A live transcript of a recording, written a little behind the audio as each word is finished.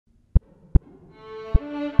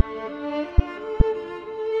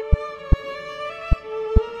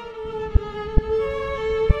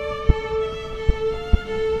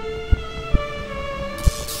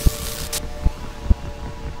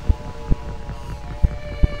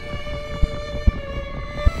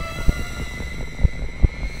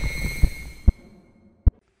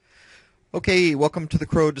Okay, welcome to the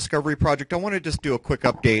Crow Discovery Project. I want to just do a quick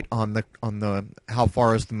update on the how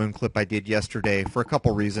far is the moon clip I did yesterday for a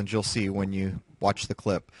couple reasons you'll see when you watch the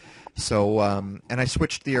clip. So, and I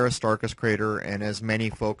switched the Aristarchus crater, and as many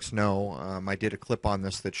folks know, I did a clip on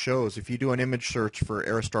this that shows if you do an image search for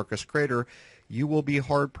Aristarchus crater, you will be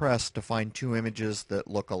hard pressed to find two images that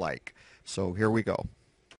look alike. So here we go.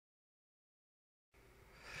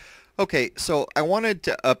 Okay, so I wanted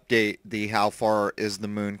to update the how far is the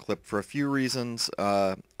moon clip for a few reasons.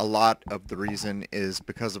 A lot of the reason is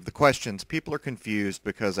because of the questions. People are confused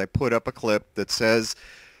because I put up a clip that says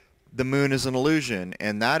the moon is an illusion,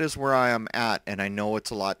 and that is where I am at, and I know it's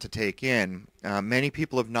a lot to take in. Many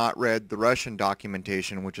people have not read the Russian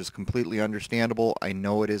documentation, which is completely understandable. I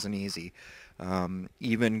know it isn't easy.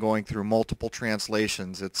 Even going through multiple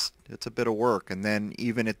translations, it's a bit of work, and then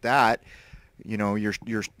even at that, you know,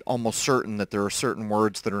 you're almost certain that there are certain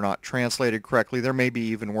words that are not translated correctly. There may be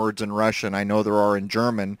even words in Russian, I know there are in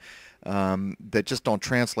German, that just don't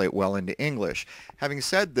translate well into English. Having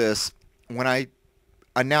said this, when I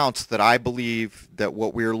announced that I believe that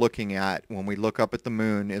what we are looking at when we look up at the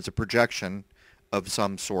moon is a projection of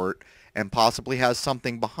some sort and possibly has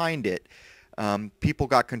something behind it, people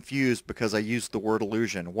got confused because I used the word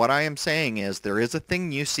illusion. What I am saying is there is a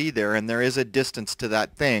thing you see there and there is a distance to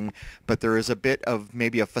that thing, but there is a bit of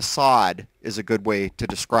maybe a facade is a good way to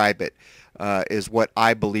describe it, is what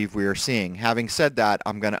I believe we are seeing. Having said that,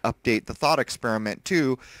 I'm going to update the thought experiment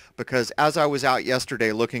too, because as I was out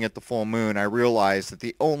yesterday looking at the full moon, I realized that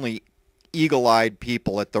the only eagle-eyed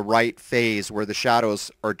people at the right phase where the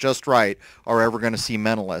shadows are just right are ever going to see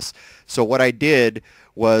Menelaus. So what I did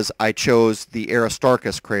was I chose the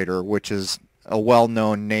Aristarchus crater, which is a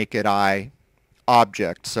well-known naked eye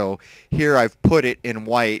object. So here I've put it in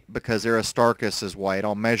white because Aristarchus is white.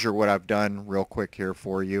 I'll measure what I've done real quick here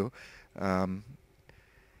for you.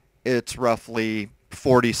 It's roughly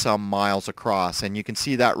 40 some miles across, and you can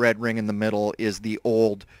see that red ring in the middle is the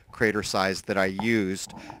old crater size that I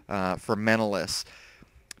used for Menelaus.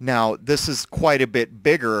 Now this is quite a bit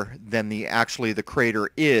bigger than the crater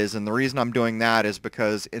is, and the reason I'm doing that is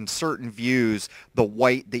because in certain views the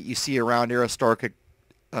white that you see around Aristarchus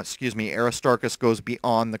goes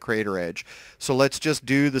beyond the crater edge. So let's just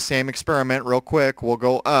do the same experiment real quick. We'll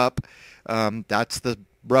go up. That's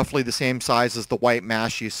roughly the same size as the white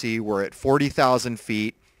mass you see. We're at 40,000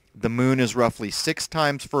 feet. The moon is roughly 6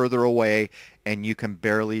 times further away, and you can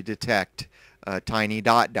barely detect a tiny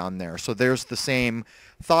dot down there. So there's the same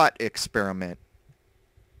thought experiment.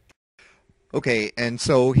 Okay, and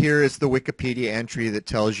so here is the Wikipedia entry that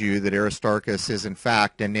tells you that Aristarchus is in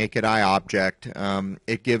fact a naked eye object.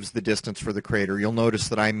 It gives the distance for the crater. You'll notice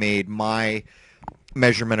that I made my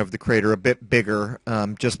measurement of the crater a bit bigger,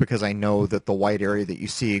 just because I know that the white area that you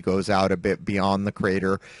see goes out a bit beyond the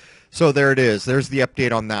crater. So there it is. There's the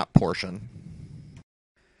update on that portion.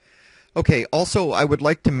 Okay, also I would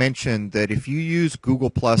like to mention that if you use Google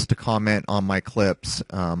Plus to comment on my clips,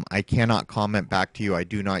 I cannot comment back to you. I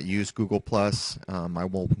do not use Google Plus. I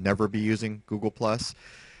will never be using Google Plus.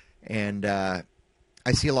 And I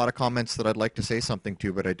see a lot of comments that I'd like to say something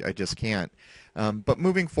to, but I just can't. But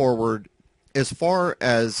moving forward, as far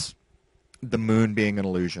as the moon being an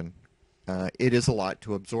illusion, it is a lot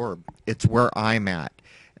to absorb. It's where I'm at.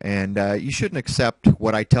 And you shouldn't accept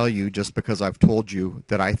what I tell you just because I've told you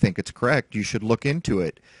that I think it's correct. You should look into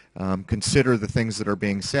it. Consider the things that are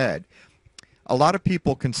being said. A lot of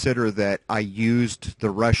people consider that I used the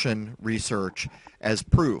Russian research as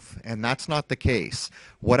proof, and that's not the case.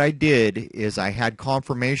 What I did is I had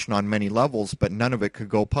confirmation on many levels, but none of it could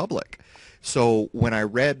go public. So when I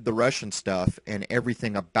read the Russian stuff and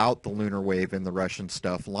everything about the lunar wave in the Russian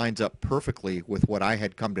stuff lines up perfectly with what I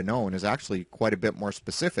had come to know and is actually quite a bit more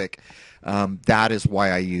specific, that is why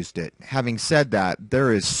I used it. Having said that,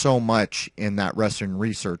 there is so much in that Russian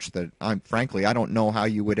research that frankly, I don't know how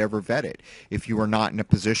you would ever vet it if you were not in a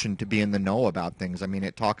position to be in the know about things. I mean,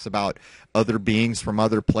 it talks about other beings from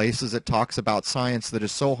other places. It talks about science that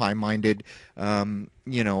is so high-minded,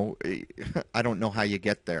 you know, I don't know how you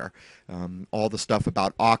get there. All the stuff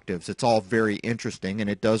about octaves, it's all very interesting, and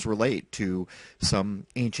it does relate to some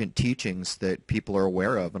ancient teachings that people are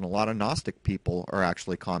aware of, and a lot of Gnostic people are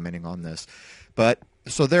actually commenting on this. But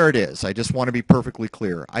so there it is. I just want to be perfectly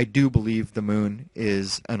clear. I do believe the moon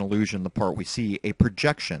is an illusion, the part we see, a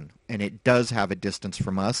projection, and it does have a distance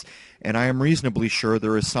from us, and I am reasonably sure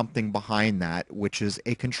there is something behind that, which is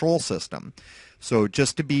a control system. So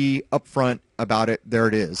just to be upfront about it, there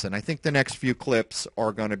it is. And I think the next few clips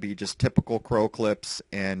are going to be just typical Crow clips,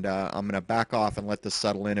 and I'm going to back off and let this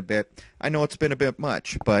settle in a bit. I know it's been a bit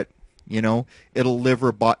much, but You know, it'll live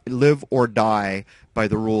or die by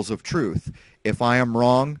the rules of truth. If I am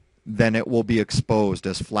wrong, then it will be exposed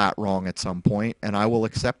as flat wrong at some point, and I will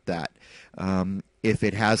accept that. If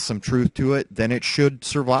it has some truth to it, then it should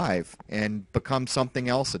survive and become something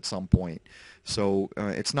else at some point. So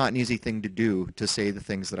it's not an easy thing to do to say the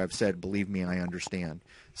things that I've said. Believe me, I understand.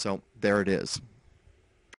 So there it is.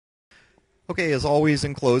 Okay, as always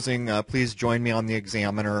in closing, please join me on the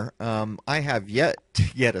Examiner. I have yet to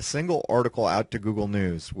get a single article out to Google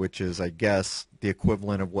News, which is, I guess, the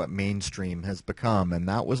equivalent of what mainstream has become. And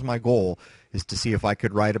that was my goal, is to see if I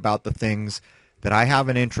could write about the things that I have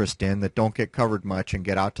an interest in that don't get covered much and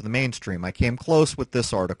get out to the mainstream. I came close with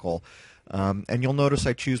this article. And you'll notice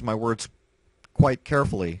I choose my words quite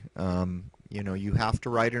carefully. You know, you have to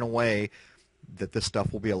write in a way that this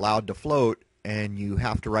stuff will be allowed to float, and you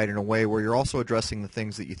have to write in a way where you're also addressing the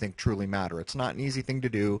things that you think truly matter. It's not an easy thing to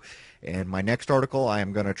do, and my next article I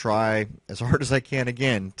am going to try as hard as I can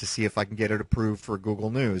again to see if I can get it approved for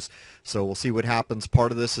Google News. So we'll see what happens.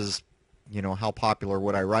 Part of this is, you know, how popular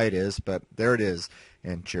what I write is, but there it is,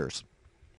 and cheers.